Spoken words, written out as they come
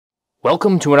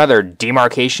Welcome to another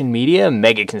Demarcation Media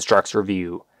Mega Construx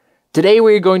review. Today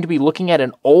we're going to be looking at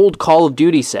an old Call of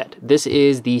Duty set. This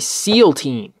is the SEAL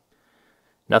Team.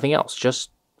 Nothing else,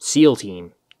 just SEAL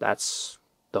Team. That's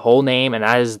the whole name, and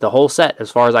that is the whole set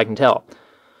as far as I can tell.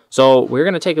 So we're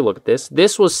going to take a look at this.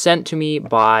 This was sent to me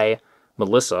by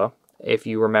Melissa. If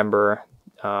you remember,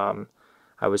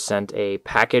 I was sent a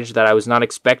package that I was not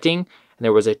expecting, and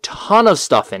there was a ton of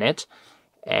stuff in it.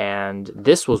 And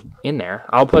this was in there.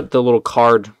 I'll put the little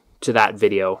card to that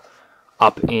video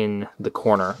up in the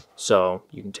corner so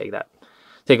you can take a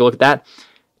look at that.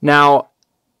 Now,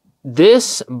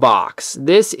 this box,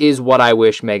 this is what I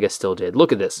wish Mega still did.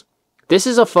 Look at this. This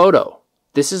is a photo.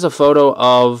 This is a photo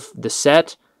of the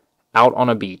set out on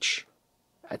a beach.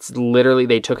 It's literally,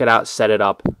 they took it out, set it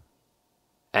up,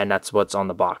 and that's what's on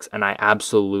the box. And I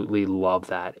absolutely love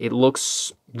that. It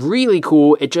looks really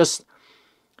cool. It just,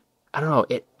 I don't know,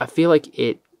 I feel like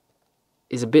it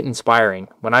is a bit inspiring.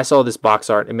 When I saw this box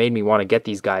art, it made me want to get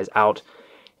these guys out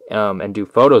and do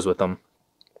photos with them.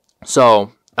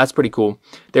 So that's pretty cool.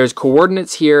 There's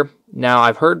coordinates here. Now,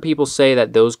 I've heard people say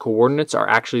that those coordinates are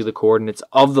actually the coordinates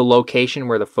of the location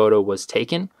where the photo was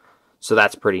taken. So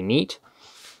that's pretty neat.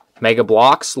 Mega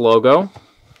Blocks logo.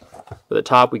 At the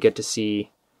top, we get to see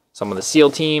some of the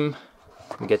SEAL team.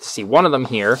 We get to see one of them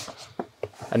here.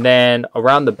 And then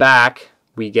around the back,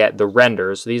 we get the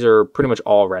renders. These are pretty much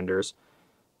all renders.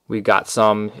 We've got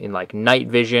some in like night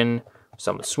vision,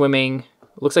 some swimming.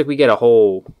 It looks like we get a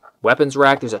whole weapons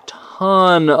rack. There's a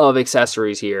ton of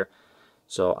accessories here.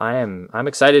 So I'm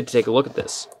excited to take a look at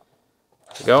this.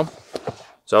 There we go.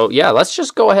 So yeah, let's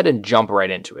just go ahead and jump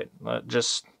right into it.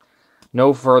 Just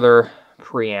no further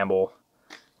preamble.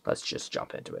 Let's just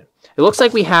jump into it. It looks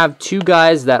like we have two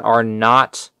guys that are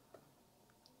not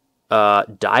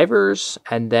divers,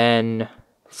 and then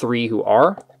 3 who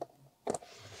are.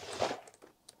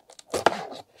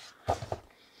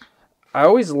 I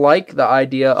always like the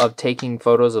idea of taking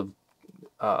photos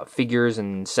of figures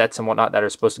and sets and whatnot that are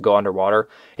supposed to go underwater.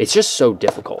 It's just so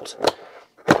difficult.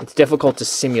 It's difficult to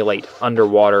simulate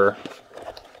underwater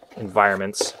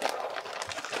environments.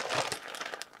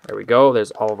 There we go.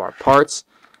 There's all of our parts.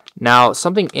 Now,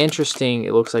 something interesting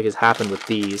it looks like has happened with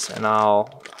these, and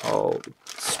I'll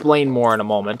explain more in a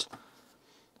moment.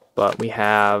 But we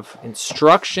have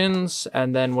instructions,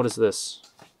 and then what is this?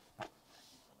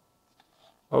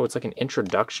 Oh, it's like an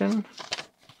introduction?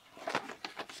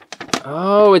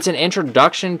 Oh, it's an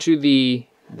introduction to the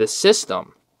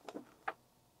system.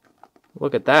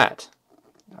 Look at that.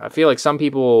 I feel like some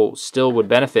people still would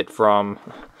benefit from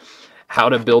how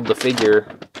to build the figure,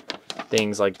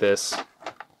 things like this.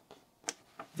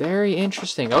 Very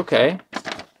interesting. Okay,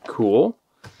 cool.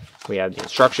 We have the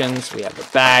instructions, we have the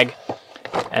bag,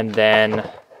 and then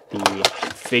the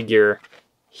figure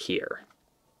here.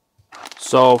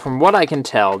 So from what I can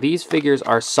tell, these figures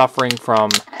are suffering from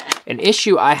an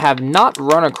issue I have not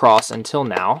run across until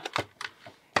now,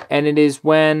 and it is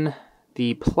when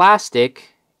the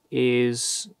plastic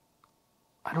is,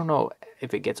 I don't know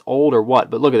if it gets old or what,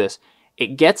 but look at this.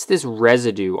 It gets this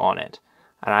residue on it,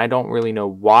 and I don't really know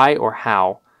why or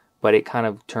how, but it kind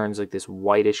of turns like this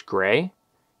whitish gray.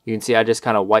 You can see I just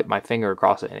kind of wipe my finger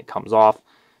across it and it comes off.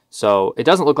 So it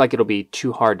doesn't look like it'll be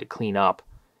too hard to clean up.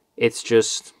 It's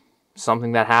just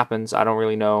something that happens. I don't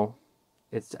really know.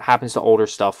 It happens to older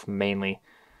stuff mainly.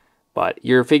 But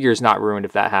your figure is not ruined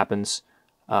if that happens.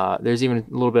 There's even a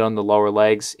little bit on the lower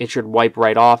legs. It should wipe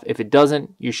right off. If it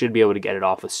doesn't, you should be able to get it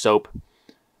off with soap.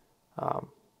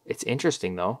 It's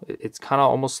interesting though. It's kind of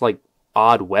almost like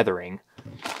odd weathering.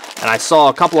 And I saw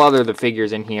a couple other of the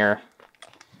figures in here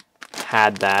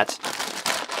had that.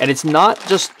 And it's not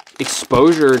just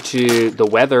exposure to the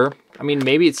weather. I mean,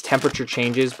 maybe it's temperature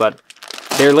changes, but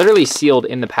they're literally sealed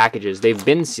in the packages. They've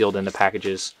been sealed in the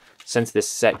packages since this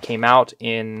set came out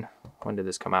in, when did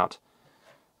this come out?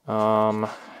 I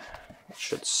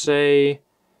should say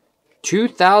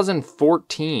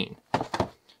 2014.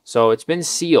 So it's been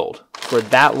sealed for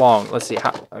that long. Let's see,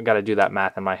 how I got to do that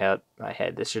math in my head.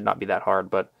 This should not be that hard,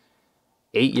 but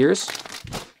 8 years.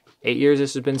 8 years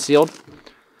this has been sealed.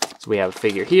 So we have a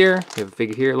figure here. We have a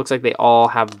figure here. It looks like they all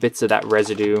have bits of that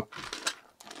residue.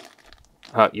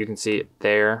 You can see it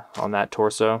there on that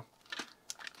torso.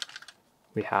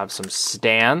 We have some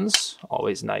stands.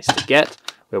 Always nice to get.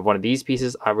 We have one of these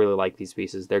pieces. I really like these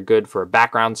pieces. They're good for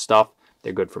background stuff.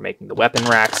 They're good for making the weapon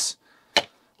racks.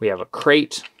 We have a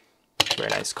crate. Very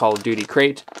nice Call of Duty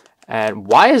crate. And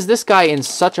why is this guy in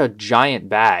such a giant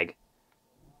bag?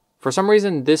 For some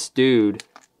reason, this dude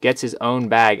gets his own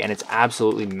bag, and it's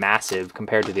absolutely massive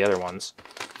compared to the other ones.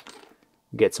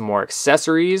 Get some more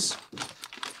accessories.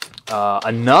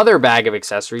 Another bag of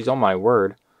accessories. Oh my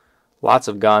word. Lots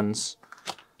of guns,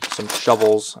 some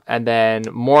shovels, and then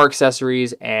more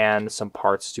accessories and some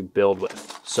parts to build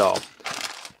with. So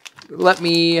let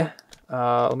me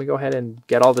go ahead and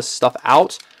get all this stuff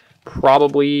out.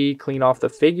 Probably clean off the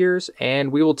figures,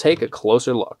 and we will take a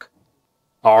closer look.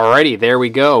 Alrighty, there we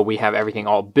go. We have everything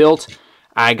all built.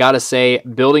 I gotta say,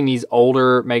 building these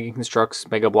older Mega Construx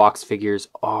Mega Bloks figures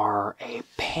are a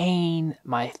pain.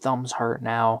 My thumbs hurt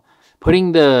now.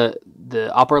 Putting the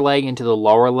upper leg into the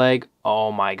lower leg,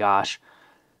 oh my gosh.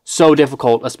 So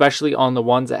difficult, especially on the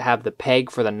ones that have the peg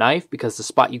for the knife, because the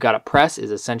spot you gotta press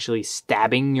is essentially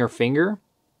stabbing your finger.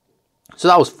 So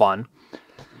that was fun.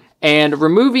 And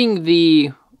removing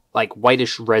the like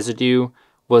whitish residue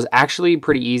was actually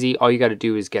pretty easy. All you got to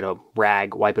do is get a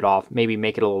rag, wipe it off, maybe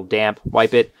make it a little damp,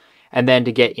 wipe it. And then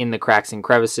to get in the cracks and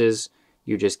crevices,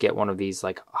 you just get one of these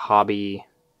like hobby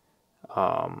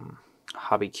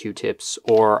Q-tips.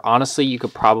 Or honestly, you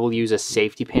could probably use a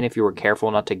safety pin if you were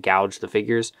careful not to gouge the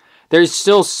figures. There's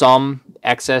still some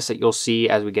excess that you'll see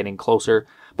as we get in closer.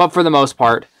 But for the most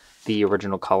part, the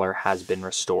original color has been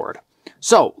restored.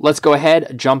 So let's go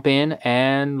ahead, jump in,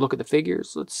 and look at the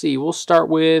figures. Let's see, we'll start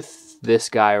with this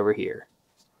guy over here.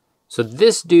 So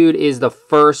this dude is the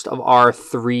first of our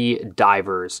 3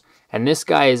 divers. And this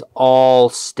guy is all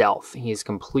stealth. He's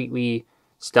completely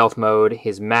stealth mode.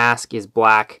 His mask is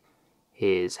black.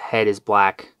 His head is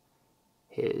black.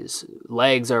 His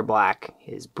legs are black.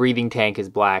 His breathing tank is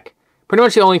black. Pretty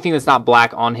much the only thing that's not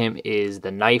black on him is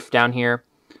the knife down here.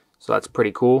 So that's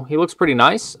pretty cool. He looks pretty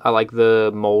nice. I like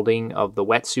the molding of the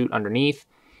wetsuit underneath.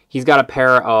 He's got a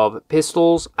pair of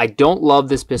pistols. I don't love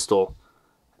this pistol.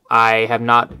 I have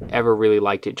not ever really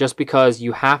liked it, just because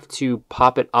you have to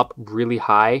pop it up really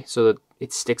high so that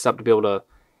it sticks up to be able to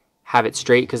have it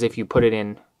straight. Because if you put it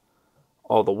in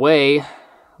all the way,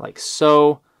 like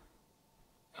so,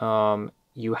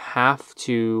 you have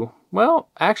to, well,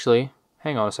 actually,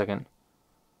 hang on a second.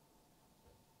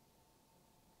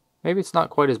 Maybe it's not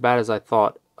quite as bad as I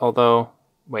thought. Although,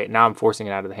 wait, now I'm forcing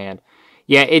it out of the hand.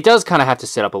 Yeah, it does kind of have to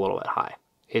sit up a little bit high.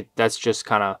 That's just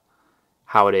kind of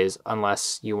how it is,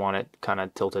 unless you want it kind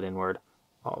of tilted inward.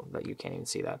 Oh, that you can't even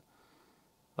see that.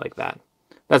 Like that.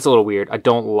 That's a little weird. I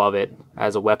don't love it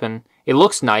as a weapon. It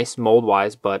looks nice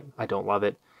mold-wise, but I don't love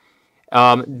it.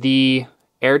 The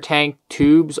air tank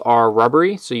tubes are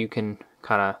rubbery, so you can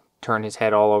kind of turn his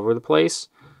head all over the place,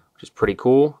 which is pretty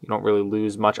cool. You don't really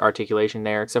lose much articulation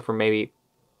there, except for maybe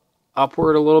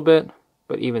upward a little bit,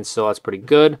 but even still, that's pretty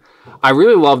good. I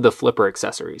really love the flipper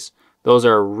accessories. Those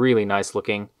are really nice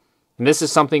looking. And this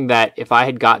is something that if I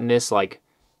had gotten this like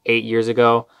 8 years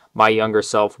ago, my younger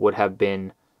self would have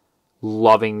been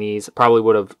loving these. Probably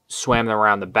would have swam them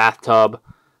around the bathtub,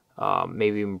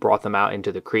 maybe even brought them out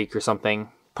into the creek or something.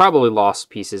 Probably lost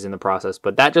pieces in the process,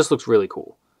 but that just looks really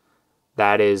cool.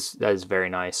 That is very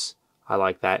nice. I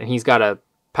like that. And he's got a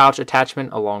pouch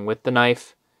attachment along with the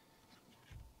knife.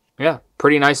 Yeah,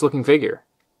 pretty nice looking figure.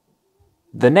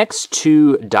 The next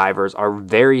 2 divers are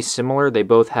very similar. They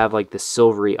both have like the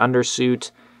silvery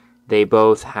undersuit. They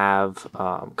both have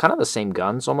kind of the same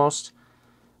guns almost.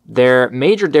 Their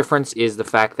major difference is the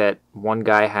fact that one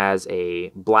guy has a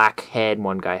black head,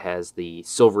 one guy has the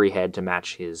silvery head to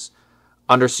match his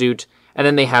undersuit, and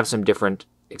then they have some different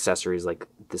accessories, like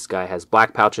this guy has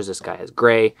black pouches, this guy has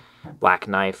gray, black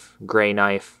knife, gray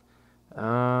knife.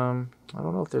 I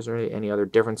don't know if there's really any other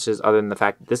differences other than the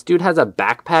fact that this dude has a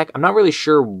backpack. I'm not really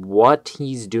sure what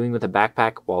he's doing with a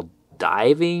backpack while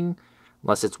diving,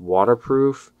 unless it's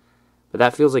waterproof, but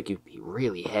that feels like you'd be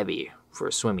really heavy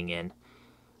for swimming in.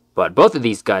 But both of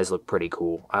these guys look pretty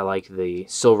cool. I like the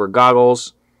silver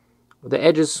goggles. The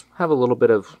edges have a little bit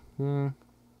of a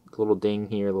little ding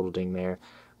here, a little ding there,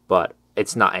 but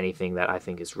it's not anything that I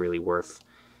think is really worth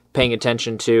paying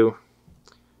attention to.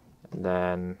 And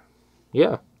then,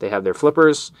 yeah, they have their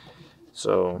flippers.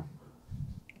 So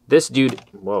this dude,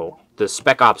 whoa, the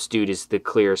Spec Ops dude is the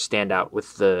clear standout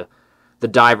with the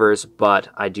divers, but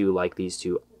I do like these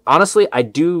two. Honestly, I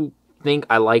do think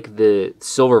I like the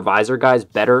silver visor guys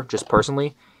better, just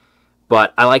personally.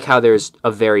 But I like how there's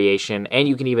a variation, and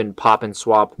you can even pop and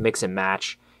swap, mix and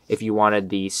match. If you wanted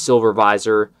the silver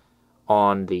visor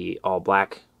on the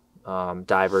all-black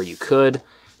diver, you could.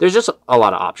 There's just a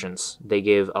lot of options. They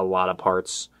give a lot of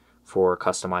parts for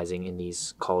customizing in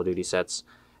these Call of Duty sets.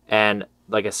 And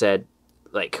like I said,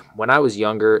 like when I was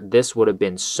younger, this would have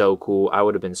been so cool. I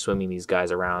would have been swimming these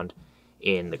guys around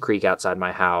in the creek outside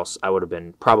my house. I would have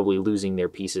been probably losing their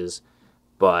pieces,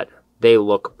 but they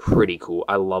look pretty cool.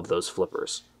 I love those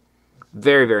flippers.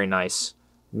 Very, very nice.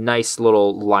 Nice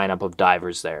little lineup of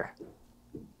divers there.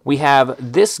 We have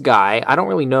this guy. I don't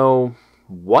really know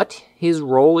what his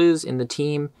role is in the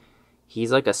team.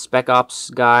 He's like a spec ops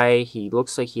guy. He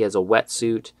looks like he has a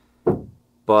wetsuit,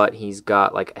 but he's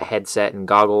got like a headset and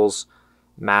goggles,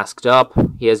 masked up.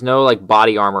 He has no like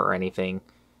body armor or anything.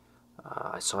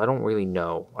 So I don't really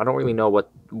know. I don't really know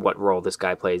what role this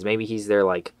guy plays. Maybe he's their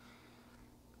like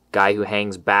guy who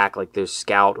hangs back, like their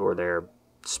scout or their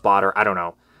spotter. I don't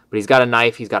know. But he's got a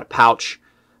knife. He's got a pouch.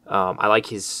 I like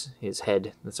his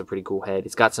head. That's a pretty cool head.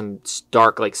 It's got some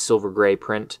dark like silver gray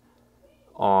print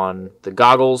on the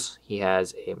goggles. He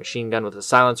has a machine gun with a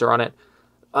silencer on it.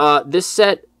 This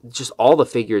set, just all the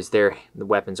figures there, the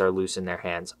weapons are loose in their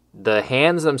hands. The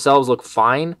hands themselves look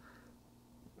fine.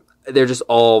 They're just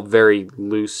all very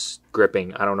loose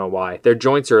gripping. I don't know why. Their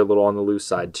joints are a little on the loose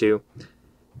side too.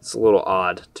 It's a little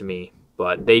odd to me,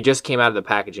 but they just came out of the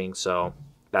packaging, so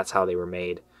that's how they were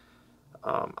made.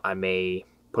 I may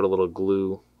put a little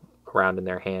glue around in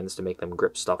their hands to make them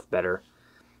grip stuff better.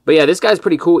 But yeah, this guy's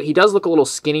pretty cool. He does look a little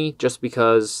skinny just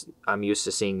because I'm used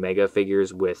to seeing Mega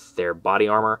figures with their body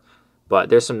armor. But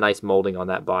there's some nice molding on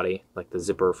that body, like the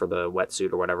zipper for the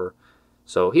wetsuit or whatever.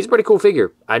 So he's a pretty cool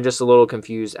figure. I'm just a little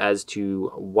confused as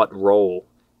to what role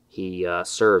he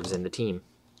serves in the team.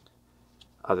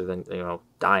 Other than, you know,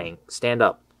 dying. Stand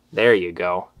up. There you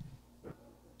go.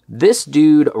 This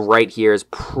dude right here is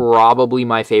probably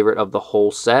my favorite of the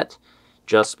whole set,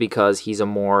 just because he's a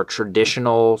more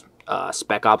traditional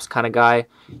spec ops kind of guy.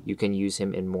 You can use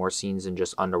him in more scenes than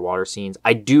just underwater scenes.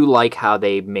 I do like how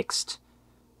they mixed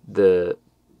the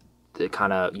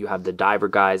kind of, you have the diver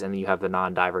guys and then you have the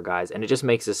non-diver guys, and it just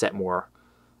makes the set more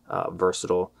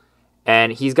versatile.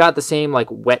 And he's got the same like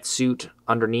wetsuit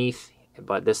underneath,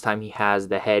 but this time he has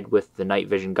the head with the night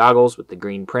vision goggles with the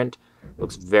green print.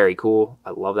 Looks very cool. I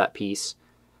love that piece.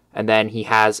 And then he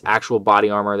has actual body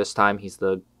armor this time. He's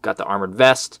got the armored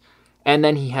vest. And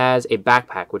then he has a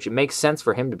backpack, which it makes sense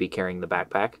for him to be carrying the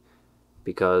backpack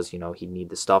because, you know, he'd need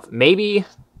the stuff. Maybe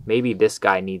this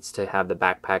guy needs to have the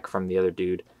backpack from the other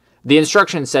dude. The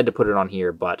instructions said to put it on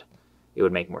here, but it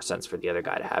would make more sense for the other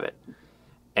guy to have it.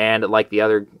 And like the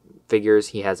other figures,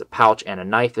 he has a pouch and a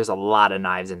knife. There's a lot of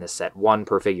knives in this set, 1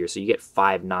 per figure, so you get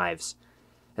 5 knives.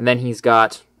 And then he's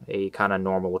got a kind of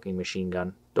normal looking machine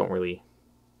gun. Don't really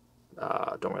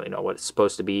know what it's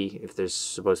supposed to be, if there's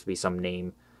supposed to be some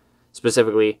name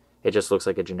specifically. It just looks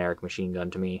like a generic machine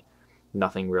gun to me.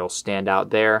 Nothing real stand out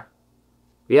there.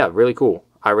 But yeah, really cool.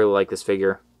 I really like this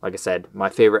figure. Like I said, my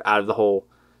favorite out of the whole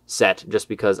set, just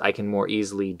because I can more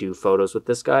easily do photos with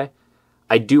this guy.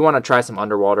 I do want to try some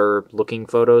underwater looking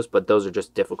photos, but those are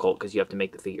just difficult because you have to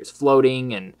make the figures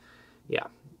floating and yeah,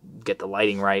 get the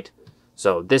lighting right.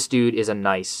 So this dude is a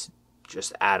nice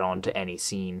just add-on to any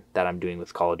scene that I'm doing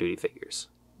with Call of Duty figures.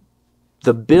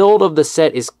 The build of the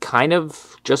set is kind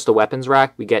of just a weapons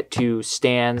rack. We get 2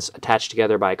 stands attached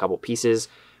together by a couple pieces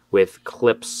with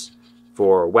clips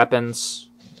for weapons.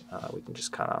 We can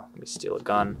just kind of, let me steal a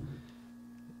gun,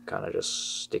 kind of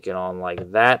just stick it on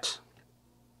like that.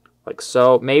 Like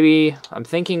so. Maybe, I'm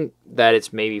thinking that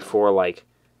it's maybe for like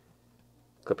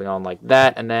clipping on like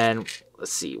that. And then,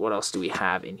 let's see, what else do we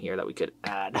have in here that we could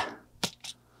add?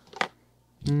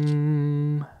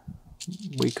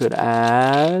 We could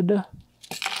add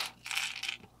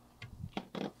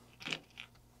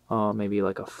maybe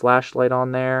like a flashlight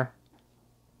on there.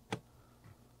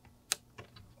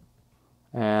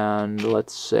 And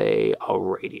let's say a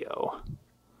radio.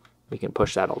 We can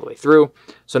push that all the way through.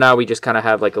 So now we just kind of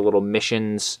have like a little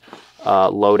missions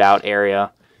loadout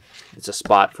area. It's a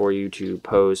spot for you to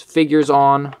pose figures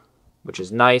on, which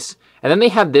is nice. And then they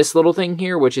have this little thing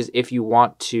here, which is if you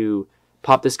want to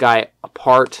pop this guy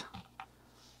apart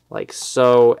like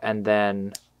so, and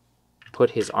then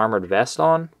put his armored vest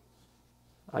on,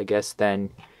 I guess then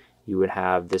you would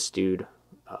have this dude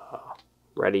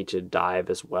ready to dive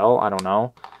as well. I don't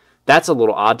know. That's a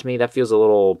little odd to me. That feels a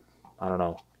little, I don't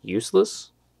know,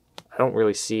 useless. I don't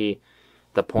really see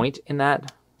the point in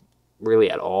that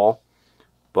really at all.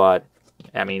 But,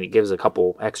 I mean, it gives a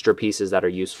couple extra pieces that are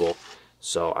useful,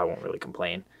 so I won't really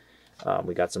complain.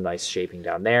 We got some nice shaping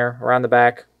down there around the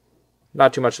back.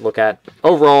 Not too much to look at.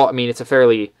 Overall, I mean, it's a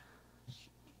fairly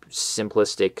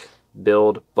simplistic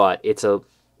build, but it's a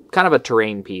kind of a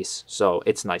terrain piece, so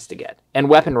it's nice to get. And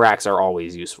weapon racks are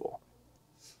always useful.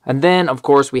 And then, of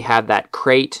course, we have that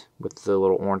crate with the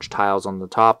little orange tiles on the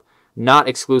top. Not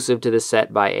exclusive to this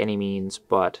set by any means,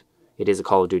 but it is a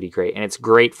Call of Duty crate. And it's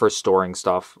great for storing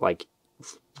stuff, like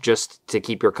just to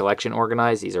keep your collection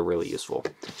organized. These are really useful.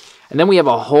 And then we have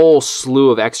a whole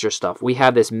slew of extra stuff. We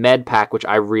have this med pack, which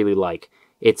I really like.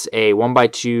 It's a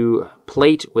 1x2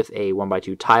 plate with a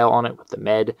 1x2 tile on it with the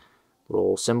med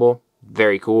little symbol.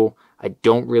 Very cool. I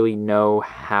don't really know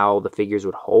how the figures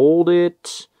would hold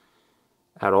it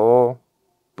at all,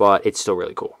 but it's still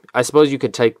really cool. I suppose you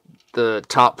could take the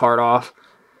top part off.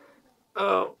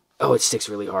 Oh, it sticks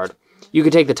really hard. You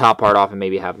could take the top part off and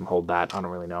maybe have them hold that. I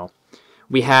don't really know.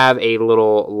 We have a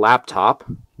little laptop,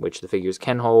 which the figures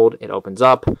can hold. It opens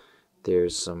up.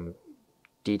 There's some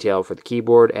detail for the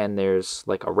keyboard, and there's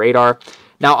like a radar.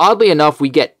 Now, oddly enough, we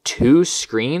get 2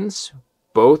 screens,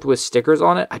 both with stickers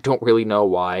on it. I don't really know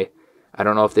why. I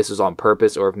don't know if this was on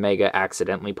purpose or if Mega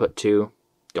accidentally put 2.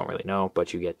 Don't really know,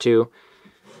 but you get 2.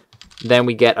 Then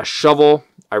we get a shovel.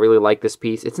 I really like this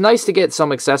piece. It's nice to get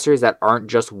some accessories that aren't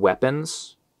just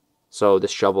weapons. So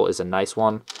this shovel is a nice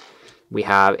one. We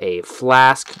have a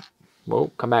flask.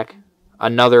 Whoa, come back.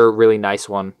 Another really nice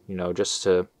one, you know, just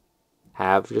to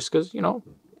have, just because, you know,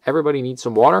 everybody needs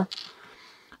some water.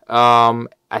 I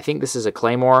think this is a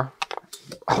claymore.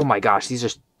 Oh my gosh,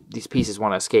 these pieces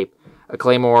want to escape. A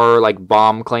claymore, like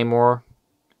bomb claymore,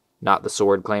 not the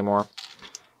sword claymore.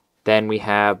 Then we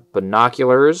have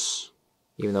binoculars,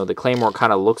 even though the claymore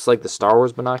kind of looks like the Star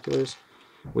Wars binoculars.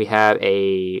 We have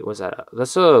a, what's that?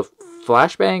 That's a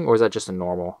flashbang, or is that just a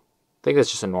normal? I think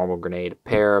that's just a normal grenade. A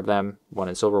pair of them, one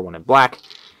in silver, one in black.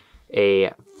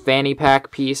 A fanny pack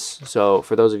piece. So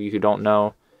for those of you who don't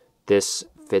know, this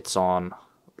fits on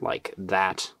like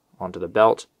that onto the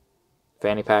belt.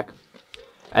 Fanny pack.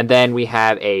 And then we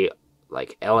have a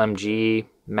like LMG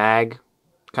mag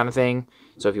kind of thing.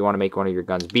 So if you want to make one of your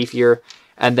guns beefier.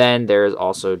 And then there's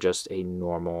also just a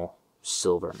normal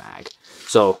silver mag.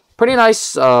 So pretty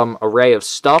nice array of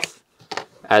stuff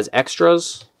as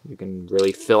extras. You can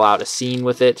really fill out a scene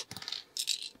with it.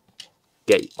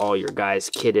 Get all your guys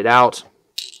kitted out.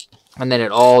 And then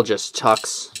it all just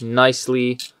tucks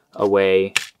nicely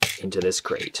away into this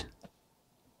crate.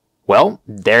 Well,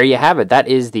 there you have it. That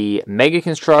is the Mega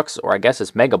Construx, or I guess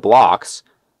it's Mega Bloks,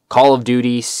 Call of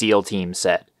Duty SEAL Team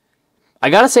set. I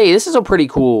gotta say, this is a pretty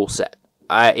cool set.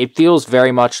 It feels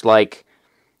very much like,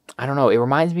 I don't know, it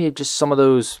reminds me of just some of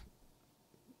those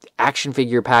action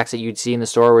figure packs that you'd see in the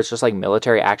store where it's just like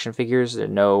military action figures. There's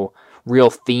no real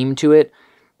theme to it.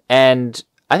 And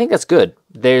I think that's good.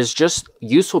 There's just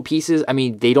useful pieces. I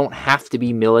mean, they don't have to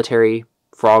be military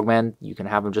frogmen. You can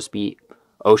have them just be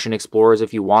ocean explorers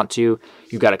if you want to.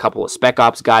 You've got a couple of Spec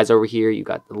Ops guys over here. You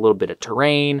got a little bit of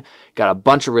terrain. Got a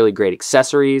bunch of really great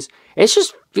accessories. It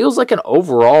just feels like an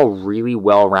overall really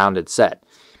well-rounded set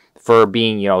for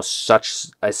being, you know, such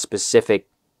a specific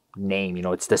name. You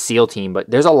know, it's the SEAL Team, but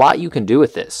there's a lot you can do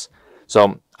with this.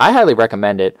 So I highly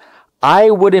recommend it.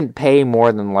 I wouldn't pay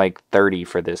more than like $30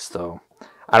 for this though.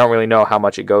 I don't really know how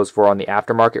much it goes for on the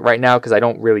aftermarket right now because I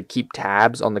don't really keep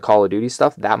tabs on the Call of Duty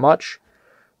stuff that much.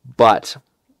 But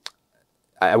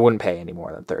I wouldn't pay any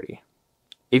more than $30.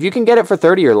 If you can get it for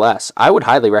 $30 or less, I would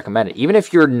highly recommend it. Even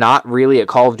if you're not really a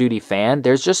Call of Duty fan,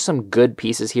 there's just some good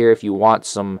pieces here if you want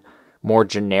some more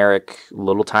generic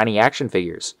little tiny action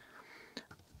figures.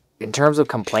 In terms of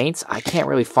complaints, I can't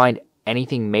really find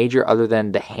anything major other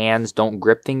than the hands don't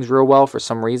grip things real well for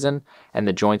some reason, and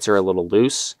the joints are a little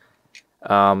loose.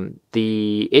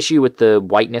 The issue with the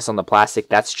whiteness on the plastic,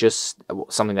 that's just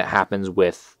something that happens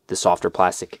with the softer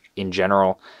plastic in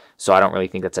general. So I don't really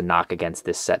think that's a knock against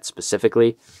this set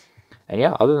specifically. And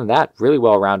yeah, other than that, really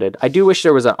well-rounded. I do wish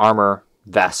there was an armor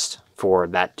vest for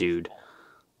that dude.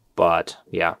 But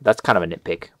yeah, that's kind of a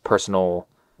nitpick. Personal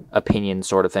opinion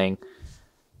sort of thing.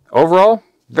 Overall,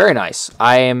 very nice.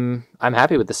 I'm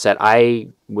happy with the set. I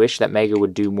wish that Mega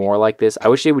would do more like this. I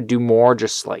wish they would do more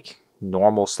just like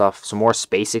normal stuff. Some more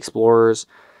space explorers.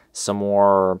 Some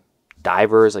more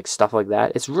divers, like stuff like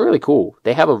that. It's really cool.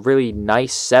 They have a really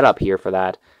nice setup here for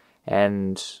that.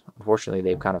 And unfortunately,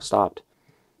 they've kind of stopped.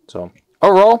 So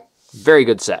overall, very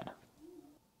good set.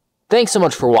 Thanks so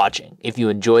much for watching. If you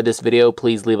enjoyed this video,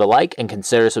 please leave a like and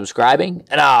consider subscribing.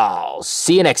 And I'll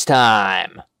see you next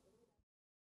time.